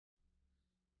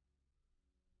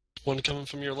One coming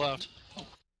from your left.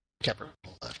 Capper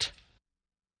left.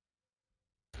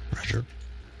 Roger.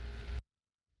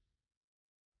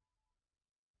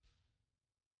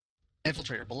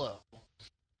 Infiltrator below.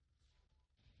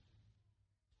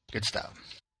 Good stuff.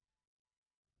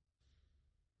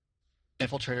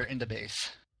 Infiltrator into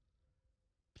base.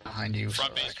 Behind you.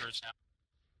 Front base Sarek. first now.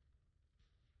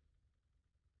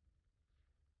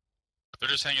 They're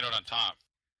just hanging out on top.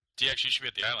 DX, you should be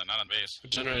at the island, not on base. The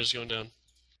generator's going down.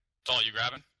 It's all you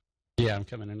grabbing? Yeah, I'm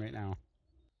coming in right now.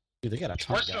 Dude, they got a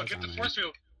ton of guys Get on the there. force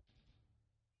field.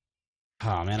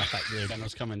 Oh, man, I thought the gun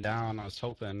was coming down. I was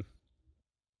hoping.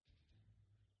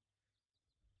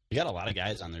 You got a lot of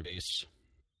guys on their base.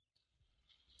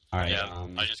 All right. Yeah,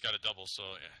 I just got a double, so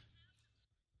yeah.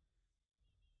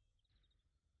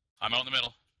 I'm out in the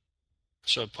middle.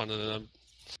 Should have punted it up.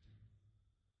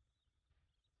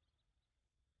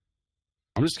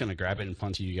 I'm just going to grab it in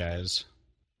front of you guys.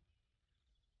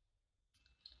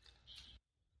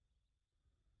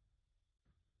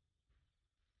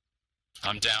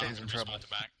 I'm down. Stands in trouble. At the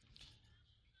back.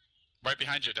 Right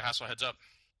behind you. DeHassel, heads up.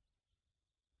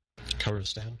 Cover the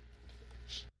stand.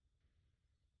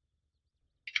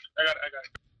 I got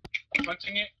it. I'm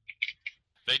punting it.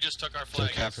 They just took our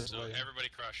flag, cap so is low, yeah. everybody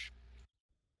crush.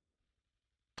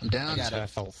 I'm down. I got it.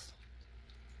 Health.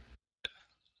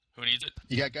 Who needs it?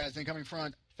 You got guys incoming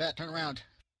front. Fat, turn around.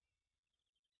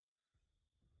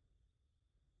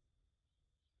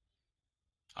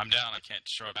 I'm down. I can't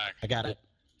show it back. I got it.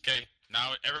 Okay,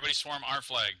 now everybody swarm our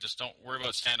flag. Just don't worry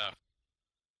about stand up.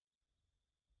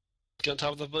 Get on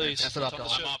top of the base. Pass it up, Top of the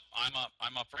Dog. ship.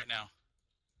 I'm up right now.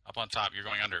 Up on top. You're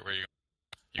going under. Where are you?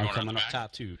 I'm You're going around coming the up back?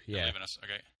 top, too. You're Yeah. leaving us.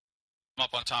 Okay. I'm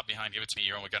up on top behind. Give it to me.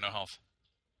 You're only got no health.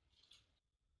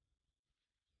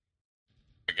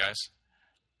 Okay, guys.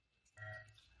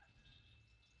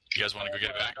 You guys want to go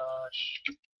get it back? Gosh.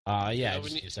 Yeah, I we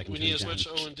just need, need a second we to need to regen.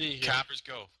 switch O and D here. Cappers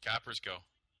go. Cappers go.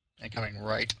 Incoming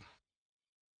right.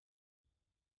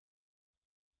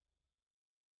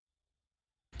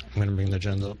 I'm going to bring the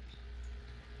gens up.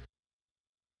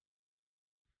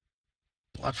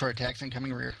 Left for attacks.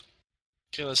 Incoming rear.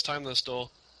 Okay, let's time this,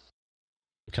 Dole.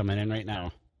 Coming in right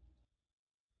now.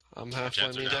 I'm halfway.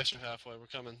 Jets are Me and down. Dex are halfway. We're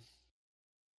coming.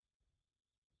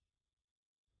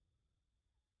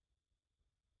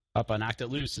 Up, I knocked it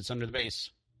loose. It's under the base.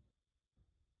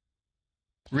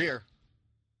 Rear.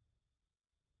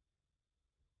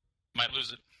 Might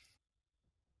lose it.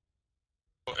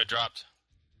 Oh, it dropped.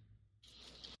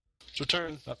 Let's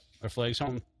return. Up, our flag's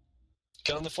home.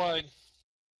 Get on the flag.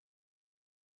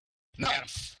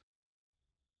 Nice.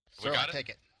 We Sarek, got it? take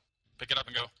it. Pick it up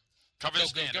and go. Cover the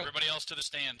stand. Everybody else to the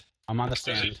stand. I'm on the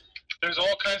stand. There's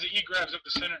all kinds of E-grabs up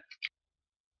the center.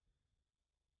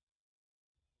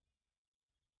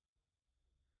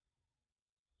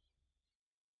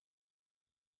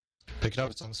 Pick it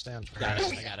up. It's on the stand. Got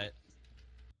it. I got it.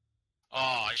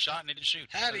 Oh, I shot and he didn't shoot.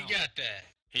 How'd he get that?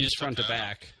 He He's just front to took that.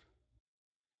 back.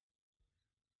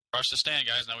 Crush the stand,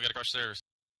 guys. Now we got to crush theirs.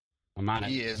 I'm on it.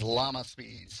 He is llama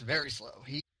speeds. Very slow.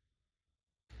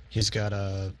 He's got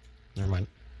a... Never mind.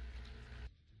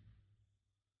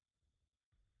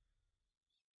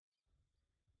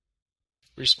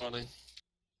 Respawning.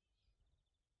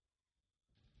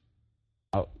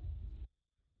 Oh,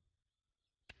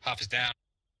 Huff is down.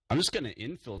 I'm just going to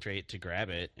infiltrate to grab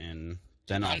it, and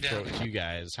then I'll I'm throw down. it to you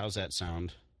guys. How's that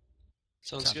sound?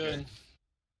 Sounds good. good.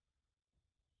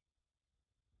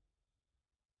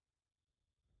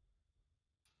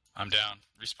 I'm down.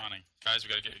 Respawning. Guys, we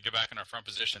got to get back in our front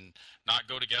position. Not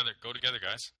go together. Go together,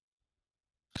 guys.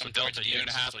 So Coming Delta, towards you and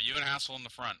DX. Hassel. You and Hassel in the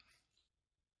front.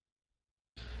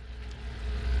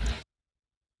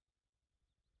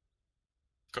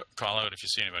 Call out if you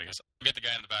see anybody, guys. Get the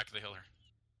guy in the back of the hill here.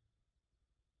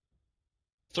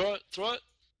 Throw it. Throw it.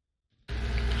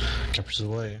 Keppers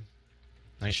away.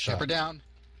 Nice shot. Chopper down.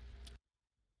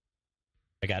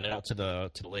 I got it out to the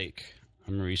lake.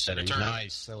 I'm resetting. Return.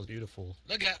 Nice. That was beautiful.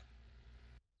 Look out.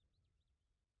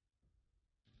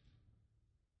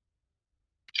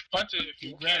 Punt it if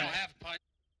you I can. don't have a punch.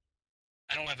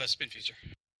 I don't have a spin fuser.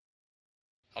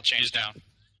 I'll change He's it down. down.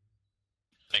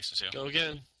 Thanks, Cecile. Go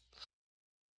again.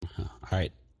 All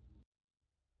right.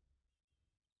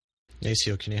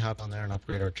 ACO, can you hop on there and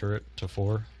upgrade our turret to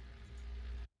 4?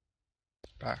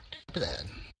 Look at that.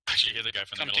 Actually, hit the guy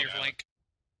from Come the to middle your of the flank.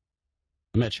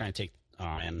 I'm going to try and take... Oh,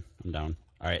 man. I'm down.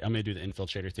 All right. I'm going to do the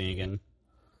infiltrator thing again.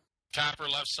 Capper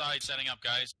left side setting up,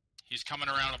 guys. He's coming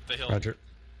around up the hill. Roger.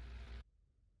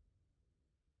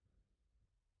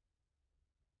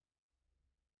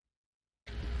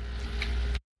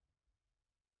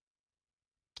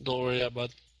 Don't worry, yeah,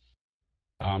 bud.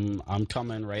 I'm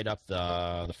coming right up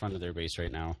the front of their base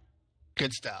right now.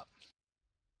 Good stop.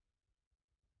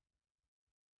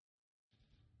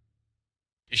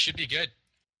 You should be good.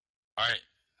 All right.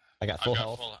 I got full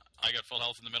health. I got full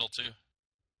health in the middle too.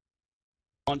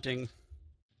 Hunting.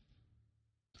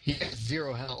 He has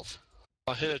 0 health.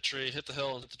 I'll hit a tree, hit the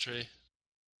hill, and hit the tree.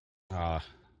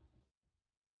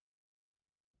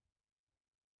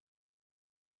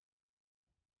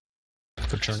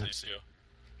 Return it. Nice, you.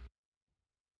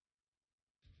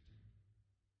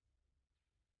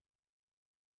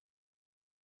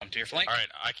 Come to your flank. All right,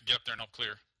 I can get up there and help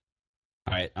clear.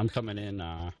 All right, I'm coming in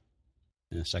a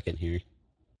second here.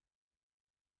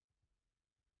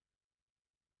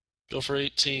 Go for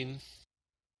 18.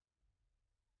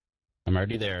 I'm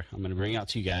already there. I'm going to bring out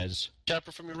 2 guys.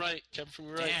 Capper from your right. Capper from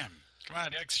your right. Damn. Come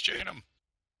on, X, chain him.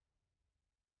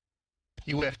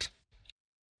 He whiffed.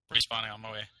 Respawning on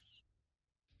my way.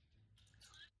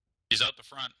 He's out the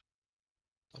front.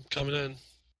 I'm coming in.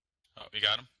 Oh, you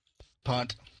got him?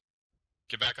 Punt.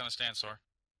 Get back on the stand, Sor.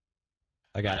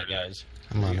 I got it, guys.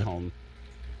 I'm on Bring it it. home.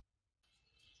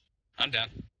 I'm down.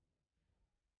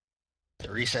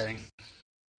 They're resetting.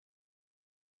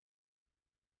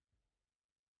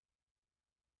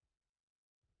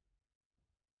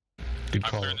 Good I'm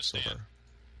call clearing the so stand. far.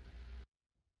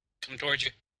 Coming towards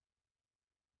you.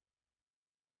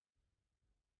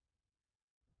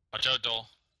 Watch out, Dole.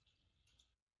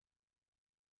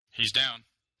 He's down.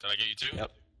 Did I get you too?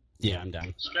 Yep. Yeah, I'm down.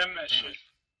 Spam that Damn shit. it.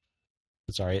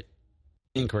 It's all right.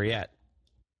 Ink, where you at?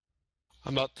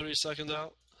 I'm about 3 seconds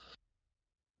out.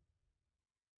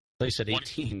 They said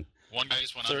 18. One guy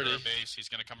just went under 30. our base. He's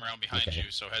going to come around behind Okay.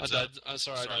 you, so I heads died. up. I'm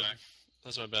sorry, I Sorry. died.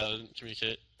 That's my bad. I didn't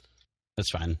communicate. That's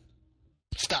fine.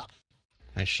 Stop.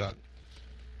 Nice shot.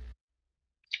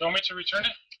 You want me to return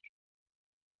it?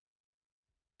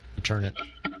 Return it.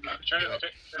 Return it? Okay,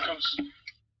 here it comes. All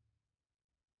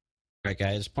right,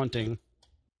 guys. Punting.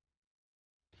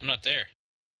 I'm not there.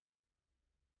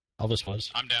 Elvis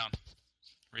was. I'm down.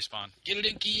 Respawn. Get it,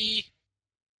 Inky.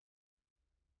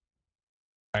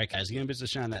 All right, guys. Get in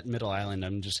position on that middle island.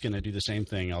 I'm just going to do the same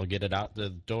thing. I'll get it out the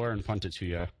door and punt it to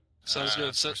you. Sounds good.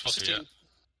 We're supposed to be 16.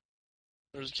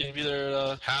 Can you be there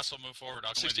at Hassel, move forward.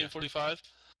 I'll come with you. 16:45?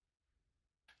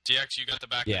 DX, you got the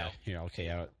back Yeah, hill. here, okay,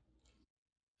 out.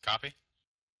 Copy.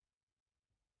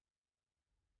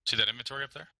 See that inventory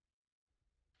up there?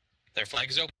 Their flag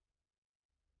is open.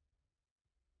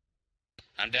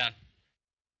 I'm down.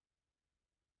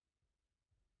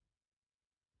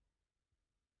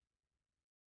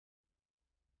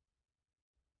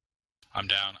 I'm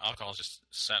down. Alcohol's just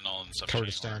Sentinel and stuff.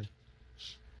 Kurdistan.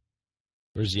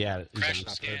 Where's he at? He's Crash on and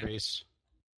top of their scan. base.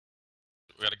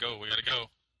 We gotta go. We gotta go.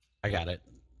 I got it.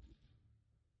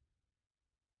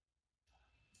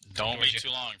 Don't Towards wait you. too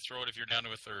long. Throw it if you're down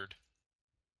to a third.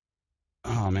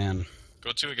 Oh, man.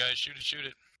 Go to it, guys. Shoot it. Shoot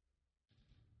it.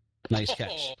 Nice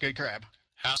catch. Good crab.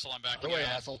 Hassel, I'm back Other in the way,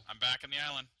 island. Hassel. I'm back in the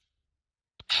island.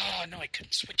 Oh, no, I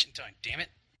couldn't switch in time. Damn it.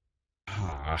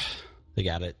 Ah, they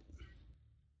got it.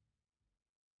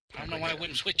 I don't know why I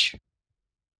wouldn't switch.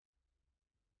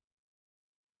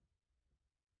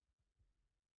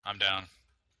 I'm down.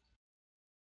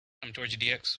 I'm towards you,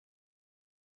 DX.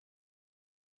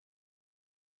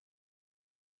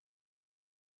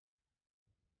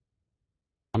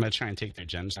 I'm going to try and take their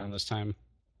gems down this time.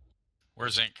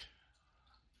 Where's Ink?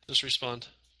 Just respond.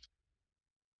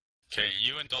 Okay,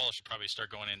 you and Dole should probably start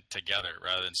going in together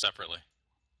rather than separately.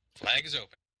 Flag is open.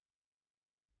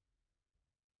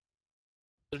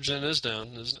 Their gen is down,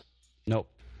 isn't it? Nope.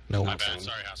 No. My Not bad. fine.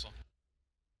 Sorry, Hassel.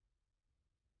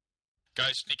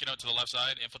 Guys, sneaking out to the left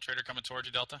side. Infiltrator coming towards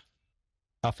you, Delta.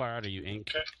 How far out are you,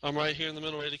 Ink? Okay. I'm right here in the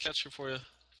middle, ready to catch you for you.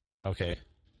 Okay.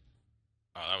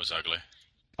 Oh, that was ugly.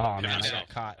 Oh, Hit man, I myself. got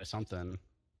caught or something.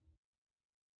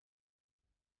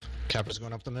 Capper's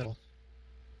going up the middle.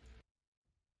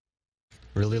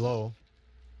 Really low.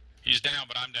 He's down,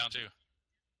 but I'm down too.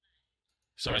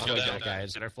 Somebody's Get our got flag that back,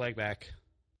 guys. Get our flag back.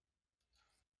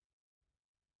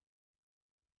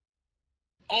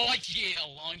 Oh, yeah,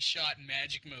 long shot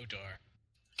magic Modar.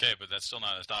 Okay, but that's still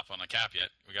not a stop on a cap yet.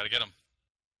 We got to get him.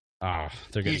 Oh,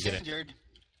 they're going to He's get it. injured.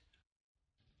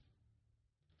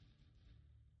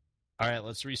 All right,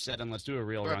 let's reset and let's do a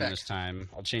real We're run back. this time.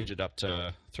 I'll change it up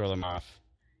to throw them off.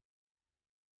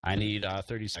 I need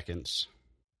 30 seconds.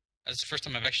 That's the first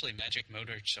time I've actually magic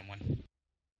Modared someone.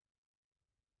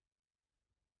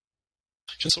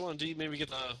 Can someone D maybe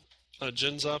get the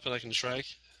gens up and I can strike?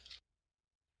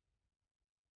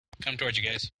 Come towards you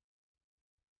guys.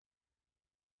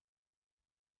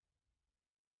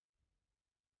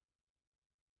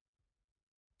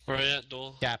 Where are you at,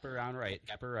 Dole? Capper on right.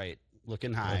 Capper right.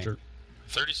 Looking high. Roger.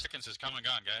 30 seconds is come and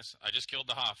gone, guys. I just killed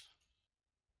the Hoff.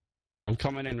 I'm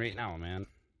coming in right now, man.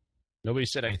 Nobody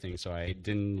said anything, so I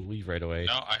didn't leave right away.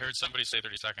 No, I heard somebody say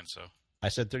 30 seconds, so. I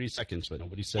said 30 seconds, but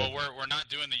nobody said. Well, we're not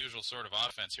doing the usual sort of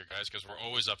offense here, guys, because we're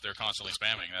always up there constantly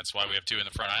spamming. That's why we have 2 in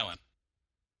the front island.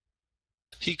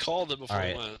 He called it before All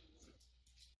he right. went.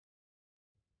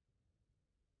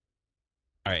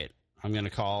 All right, I'm going to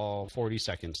call 40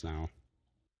 seconds now.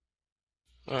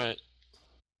 All right.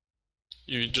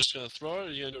 You just gonna throw it,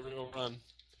 or you gonna do a real run?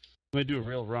 I'm going to do a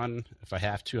real run. If I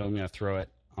have to, I'm going to throw it.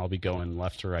 I'll be going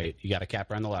left to right. You got a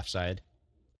capper on the left side.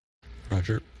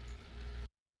 Roger.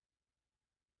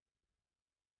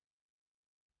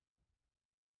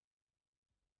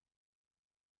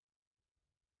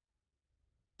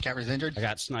 Capper's injured. I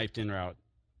got sniped en route.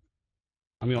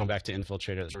 I'm going back to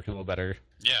infiltrator. That's working a little better.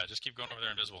 Yeah, just keep going over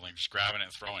there invisible thing, just grabbing it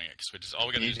and throwing it, because all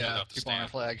we gotta do is Need get it off the people on a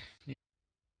stand. flag.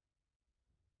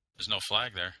 There's no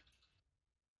flag there.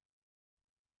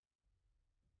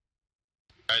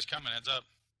 Guys coming, heads up.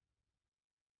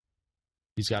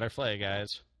 He's got our flag,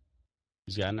 guys.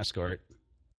 He's got an escort.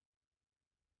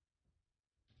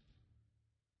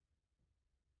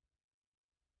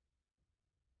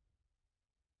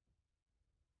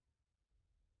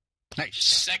 Nice.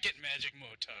 Second magic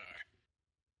motor.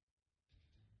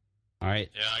 All right.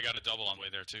 Yeah, I got a double on the way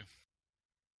there, too.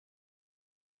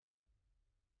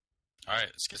 Alright,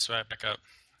 let's get Swag back up.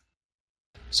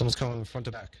 Someone's coming front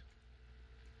to back.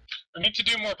 We need to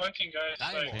do more bunting, guys.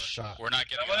 Nine Like, Nice shot. We're not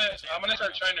getting I'm gonna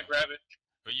start trying to grab it.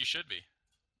 But you should be.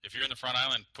 If you're in the front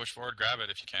island, push forward, grab it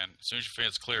if you can. As soon as you feel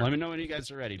it's clear. Let me know when you guys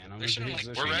are ready, man. I'm There's going to something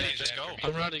position. We're ready, days just go. after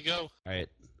me. I'm ready to go. All right.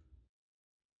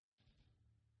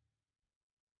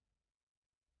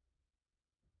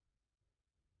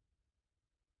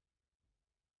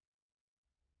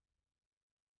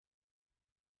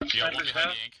 You got one behind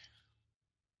you, Ink.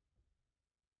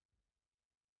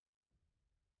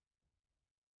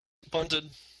 Bunted.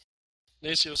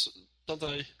 Nacios,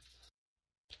 something.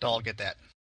 I'll get that.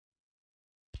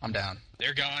 I'm down.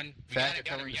 They're gone. We Fat, got it, got it,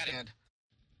 covering we the got it. stand.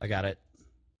 I got it.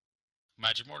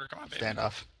 Magic mortar, come on, baby. Stand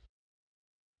off.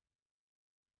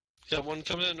 Got one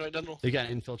coming in right down the. They got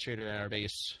an infiltrator at our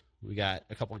base. We got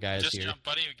a couple guys Just here. jump,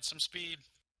 buddy. Get some speed.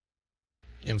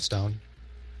 Imp's down.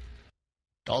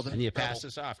 Dalton. I need to rebel. pass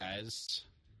this off, guys.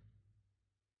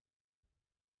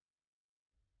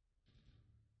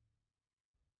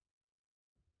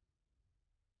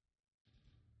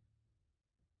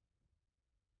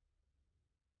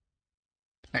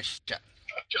 Nice shot.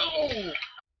 Go!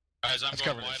 Guys, I'm Let's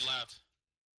going cover wide this. left.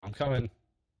 I'm coming.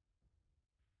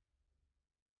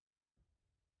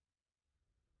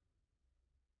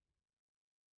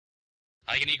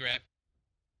 I can E-grab.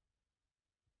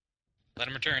 Let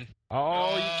him return.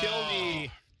 Oh, you killed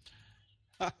me.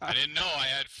 I didn't know. I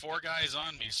had 4 guys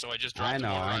on me, so I just dropped I know,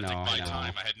 the mortar I on know, to I buy know.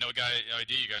 time. I had no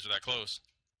idea you guys were that close.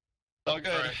 Oh, good.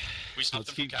 All right. We stopped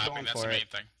Let's them from keep capping. going That's for the it. main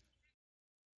thing.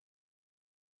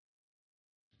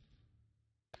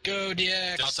 Go,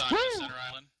 DX. Delta on the center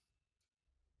island.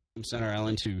 I'm center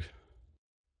island too.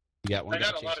 You got one I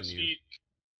guy got a lot of chasing you. speed.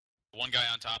 One guy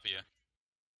on top of you.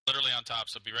 Literally on top,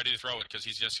 so be ready to throw it because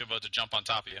he's just about to jump on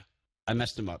top of you. I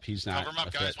messed him up. He's not Cover him up,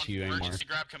 a guys. threat One to you anymore. emergency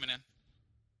grab coming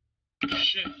in.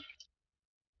 Shit.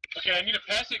 Okay, I need to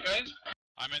pass it, guys.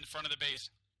 I'm in front of the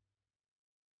base.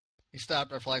 He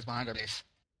stopped. Our flag's behind our base.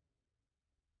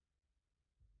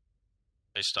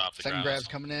 They stopped the Second grounds. grab's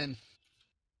coming in.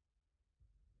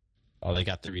 Oh, they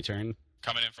got the return.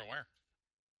 Coming in from where?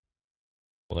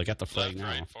 Well, they got the flag Left,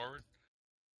 now. right, forward.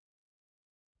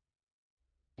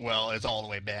 Well, it's all the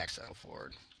way back, so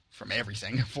forward. From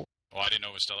everything. Oh, I didn't know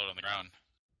it was still out on the ground.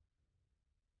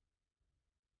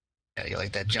 Yeah, you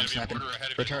like that There's jump gonna be a snapping. mortar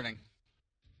ahead of you. Returning.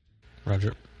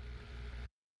 Roger.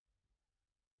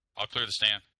 I'll clear the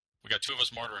stand. We got 2 of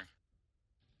us mortaring.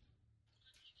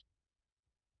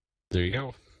 There you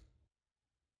go.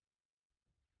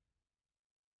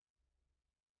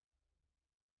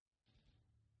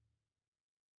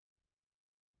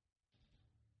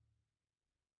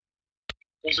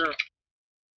 Those are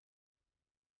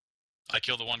I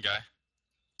killed the one guy.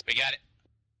 We got it.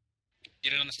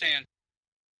 Get it on the stand.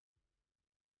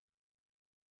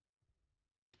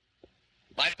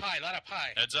 Light up high, light up high.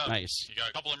 Heads up. Nice. You got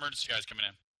a couple emergency guys coming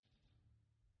in.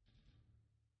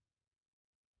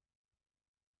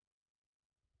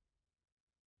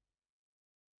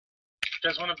 you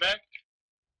guys want it back?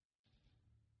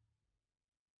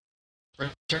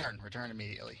 Return. Return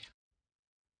immediately.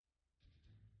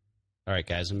 All right,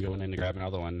 guys. I'm going in to grab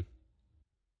another one.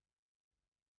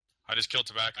 I just killed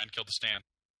tobacco and killed the stand.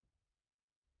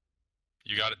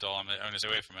 You got it, doll. I'm going to stay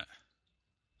away from it.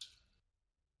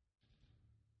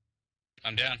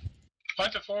 I'm down.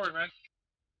 Punch it forward, man.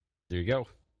 There you go.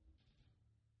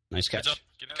 Nice catch. Heads up.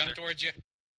 Get in Come there. towards you.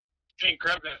 Can't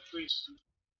grab that, please.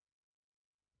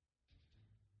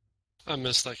 I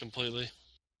missed that completely.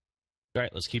 All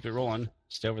right, let's keep it rolling.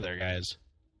 Stay over there, guys.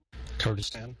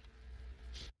 Kurdistan.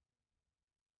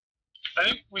 I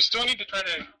think we still need to try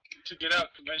to get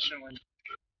out conventionally.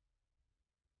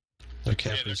 The their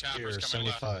campers campers here, coming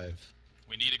left. 75.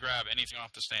 We need to grab anything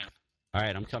off the stand. All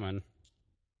right, I'm coming.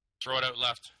 Throw it out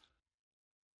left.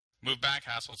 Move back,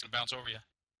 Hassel. It's going to bounce over you.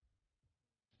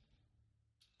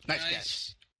 Nice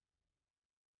catch.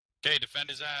 Okay, defend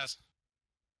his ass.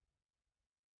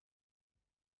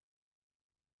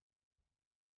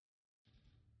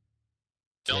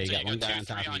 Yeah, Delta, you got you one got guy 2, on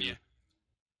 3 top of on you. you.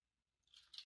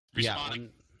 Yeah, Respawning. one.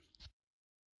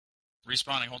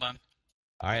 Respawning, hold on.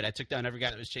 All right, I took down every guy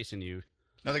that was chasing you.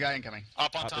 Another guy incoming.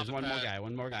 Up on Oh, top there's of one the more pad. guy.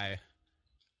 One more guy.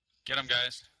 Get him,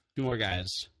 guys. 2 more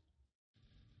guys.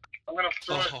 I'm gonna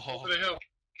throw it Oh. over the hill.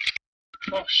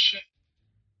 Oh shit!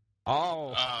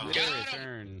 Oh, Oh. good Got him.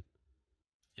 return.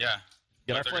 Yeah.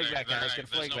 Get But our they're flag gonna- back, they're guys. gonna- Get a there's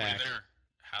flag nobody back. there.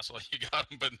 Hassel, you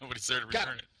got him, but nobody's there to Got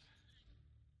return it.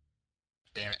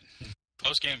 Damn it.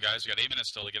 Close game, guys. We got 8 minutes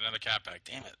still to get another cat back.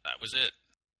 Damn it. That was it.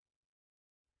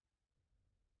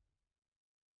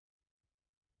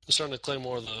 I'm starting to claim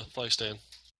more of the flag stand.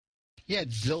 He had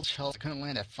zilch health. I couldn't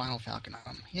land a final falcon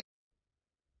on him. Yeah.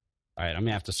 All right, I'm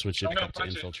gonna have to switch it I'm gonna up to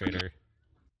punch it. infiltrator.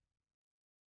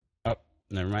 Oh,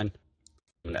 never mind.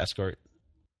 I'm gonna escort.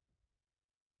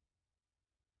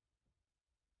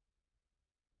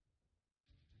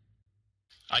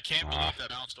 I can't Ah. believe that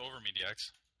bounced over me,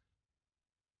 DX.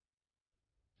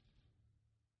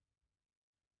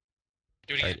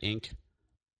 Do it All again. right, ink.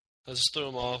 I just threw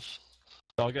him off.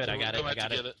 It's all good. I got it. Go I back got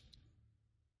to it. get it.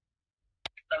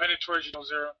 I'm headed towards you,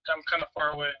 Zero. I'm kind of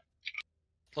far away.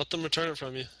 Let them return it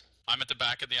from you. I'm at the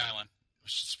back of the island. We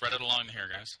should spread it along here,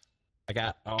 guys. I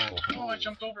got. Oh, I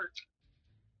jumped over it.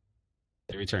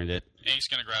 They returned it. Ink's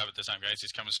going to grab it this time, guys.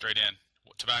 He's coming straight in.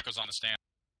 Tobacco's on the stand.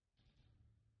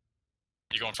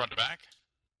 You going front to back?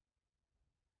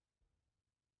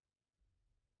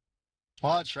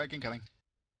 Pod strike incoming.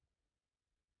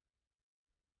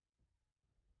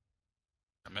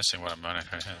 I'm missing what I'm running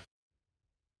right here.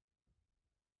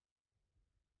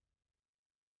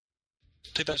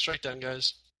 Take that strike down,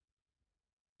 guys.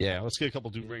 Yeah, let's get a couple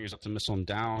Doom Bringers up to missile them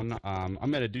down. I'm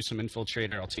gonna do some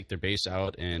infiltrator. I'll take their base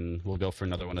out, and we'll go for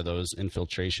another one of those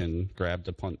infiltration grab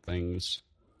to punt things.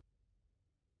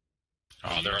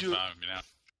 Oh, You they're up do- me now.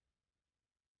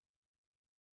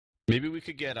 Maybe we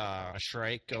could get a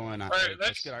Shrike going. On, All right, let's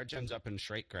let's- get our gens up and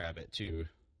Shrike grab it too.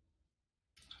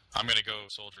 I'm going to go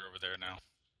soldier over there now.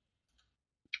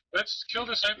 Let's kill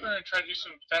the sniper and try to do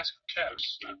some fast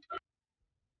caps.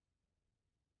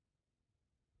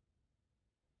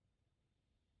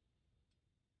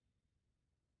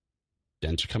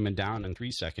 Gens are coming down in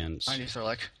 3 seconds. I need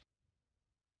Sarlacc.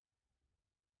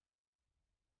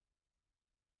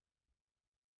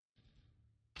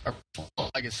 Our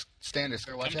flag is standard,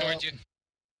 sir. Watch Come towards out. you.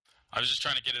 I was just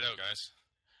trying to get it out, guys.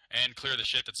 And clear the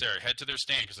shit that's there. Head to their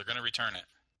stand because they're going to return it.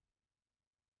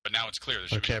 But now it's clear. There Our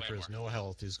should be camper has Claymore. no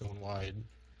health. He's going wide.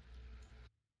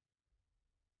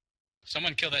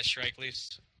 Someone kill that strike,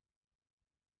 please.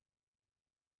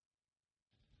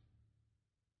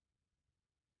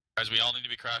 Guys, we all need to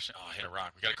be crashing. Oh, I hit a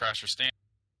rock. We got to crash our stand.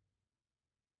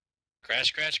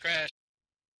 Crash, crash, crash.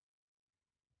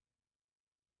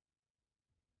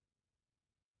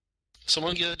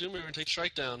 Someone get a Doomer and take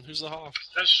strike down. Who's the Hoff?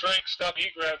 That strike, stop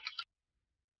E grab.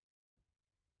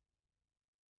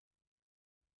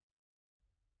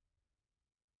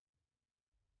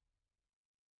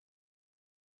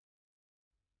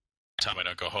 Time I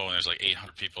don't go home, and there's like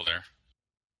 800 people there.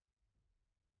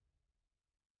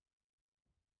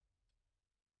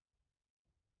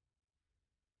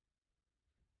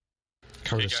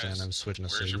 Kurdistan, guys, I'm switching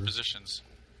to Where's your Saber. positions?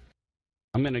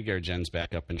 I'm gonna get our gens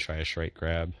back up and try a Shrike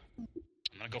grab. I'm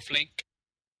gonna go flank.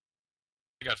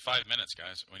 We got 5 minutes,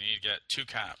 guys. We need to get 2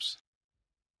 caps.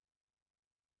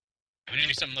 I'm gonna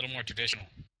do something a little more traditional.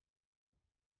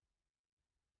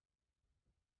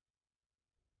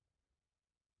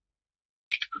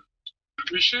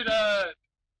 We should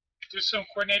do some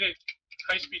coordinated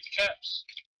high-speed caps.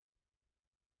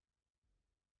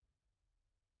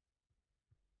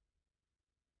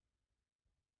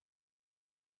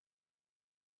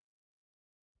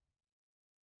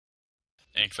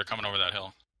 Ink, they're coming over that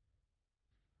hill.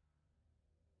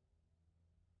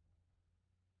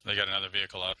 They got another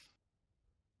vehicle up.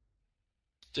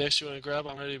 Dex, you want to grab?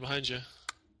 I'm ready behind you.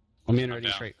 I'm in I'm ready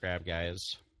down. Shrike grab,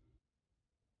 guys.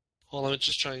 Hold on, let me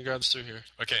just try and grab this through here.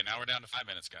 Okay, now we're down to 5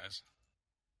 minutes, guys.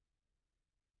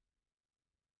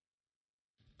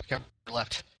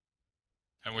 left.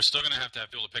 And we're still going to have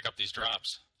people to pick up these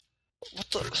drops. What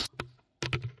the?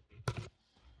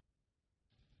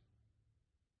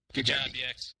 Good job,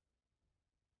 BX.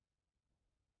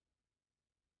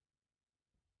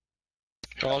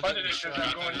 I'll Find get it, the because Shrek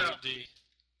I'm going as down. a D.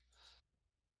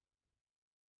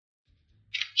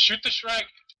 Shoot the Shrek.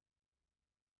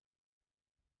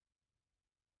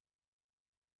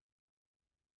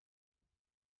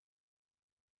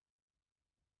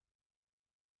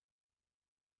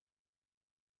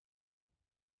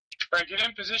 Alright, get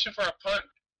in position for a punt.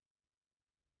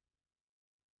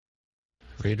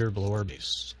 Raider below our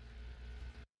base.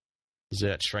 Is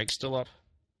that Shrike still up?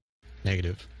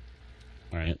 Negative.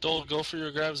 All right. Don't go for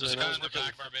your grabs, There's a man. guy in the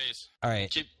back of our base. All right.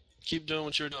 Keep doing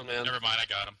what you're doing, man. Never mind, I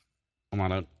got him. I'm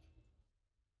on it.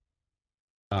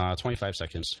 25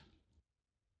 seconds.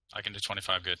 I can do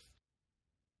 25 good.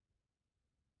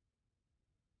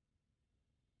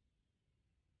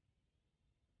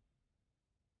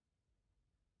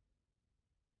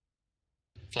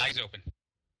 Flag's open.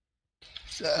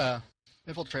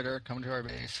 Infiltrator coming to our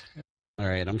base. All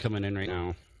right, I'm coming in right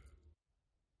now.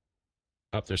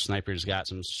 Up, their sniper's got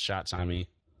some shots on me.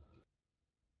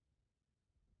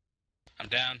 I'm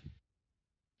down.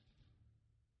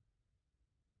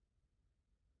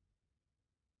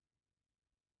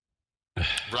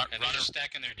 Run And they're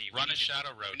stacking their D. run a shadow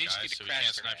road, we need to guys, get so the we can't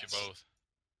crash snipe you grass. both.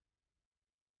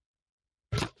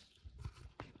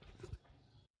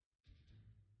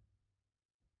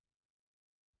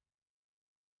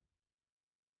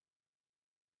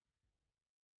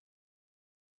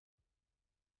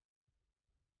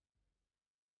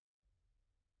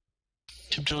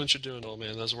 Keep doing what you're doing, old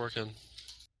man. That's working.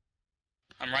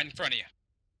 I'm right in front of you.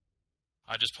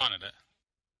 I just punted it.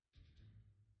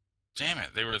 Damn it,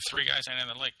 they were 3 guys standing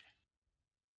in the lake.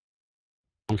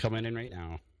 I'm coming in right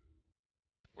now.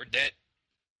 We're dead.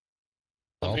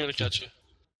 I'm here to catch you.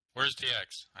 Where's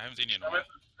DX? I haven't seen you in a while.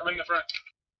 I'm in the front.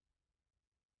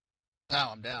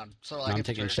 Now I'm down. So And like I'm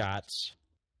taking shots.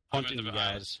 I'm Punting in you the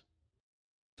guys.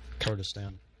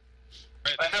 Kurdistan.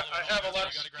 Right, I have a lot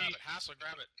of You gotta grab speed. it. Hassel,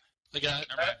 grab it. I got it.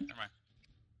 Never mind.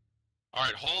 All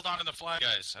right, hold on to the flag,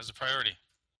 guys, as a priority.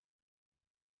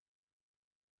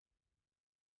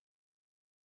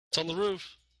 It's on the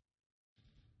roof.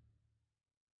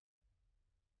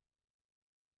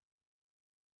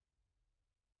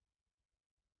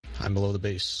 I'm below the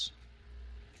base.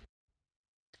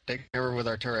 take cover with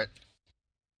our turret.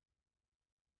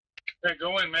 Hey,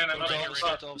 go in, man. I'm Go not down, getting stop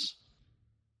shot. those.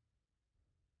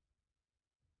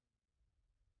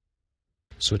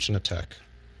 Switch and attack.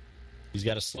 He's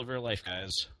got a sliver of life,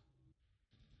 guys.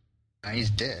 Now he's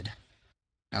dead.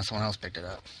 Now someone else picked it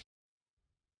up.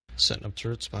 Setting up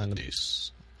turrets behind the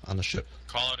base. On the ship.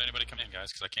 Call out anybody coming in,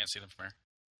 guys, because I can't see them from here.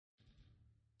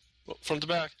 Oh, front to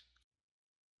back.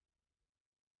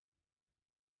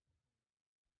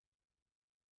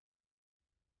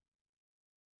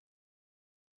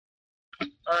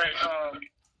 Alright,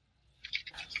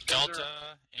 Delta,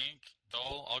 Inc.,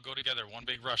 Dole, all go together. One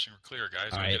big rush and we're clear,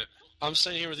 guys. All We right. get it. I'm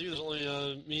staying here with you. There's only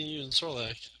me and you and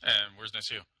Sorlak. And where's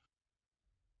Nesu?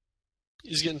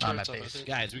 He's getting I'm turrets at up, I base. think.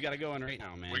 Guys, we got to go in right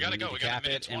now, man. We gotta go. need We to got a cap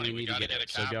minute it, and 20. we We need to gotta get get a it.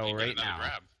 So cap. go We gotta right another now.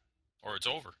 grab, or it's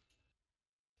over.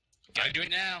 Gotta do it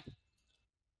now.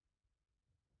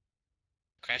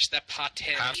 Crash that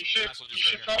pothead. Pass- you should Hassel, you just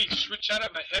should stay probably switch out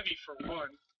of the heavy for one.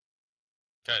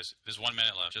 Guys, there's 1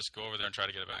 minute left. Just go over there and try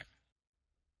to get it back.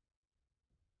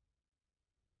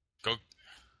 Go.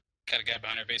 Got a guy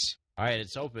behind our base. All right,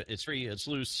 it's open. It's free. It's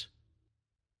loose.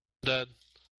 Dead.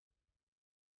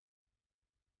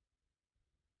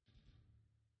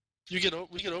 We get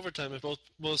overtime if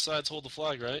both sides hold the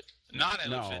flag, right? Not if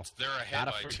No. it's they're ahead Got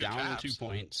a by first 2 down and caps. 2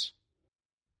 points.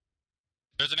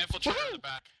 There's an infiltrator in the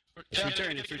back. It's Get it,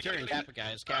 return. get It's it, get it, return. get it. Cap it,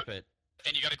 guys. Cap it.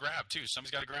 And you got to grab too.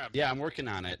 Somebody's got to grab. Yeah, I'm working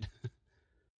on it.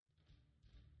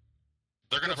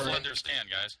 They're gonna Go for flood it. their stand,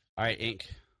 guys. All right, Inc.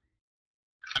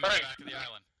 I'm in the Alright. back of the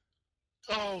island.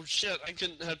 Oh shit! I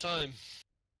couldn't have time.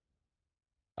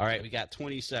 All right, we got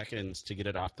 20 seconds to get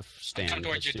it off the I'm stand. coming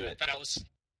towards Let's you, do it. fellas.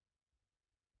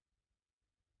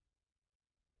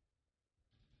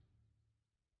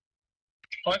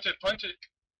 Punt it.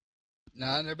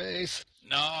 Not in their base.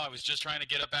 No, I was just trying to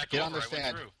get it back Get over. on the I went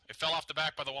stand. through. It fell off the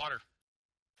back by the water.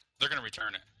 They're gonna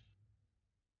return it.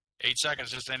 8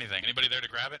 seconds, just anything. Anybody there to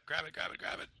grab it? Grab it.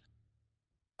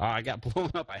 Oh, I got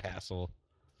blown up by Hassel.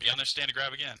 Be on their stand to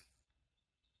grab again.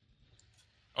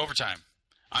 Overtime.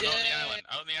 I'm out on the Yeah. island.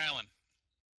 Out on the island.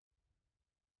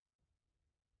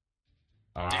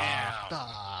 Ah, Damn.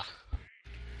 Ah.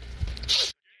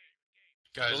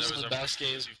 Guys, Those that are was the a best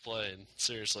games we've played.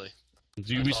 Seriously.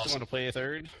 do we That's still awesome. want to play a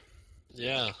third?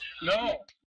 Yeah. No.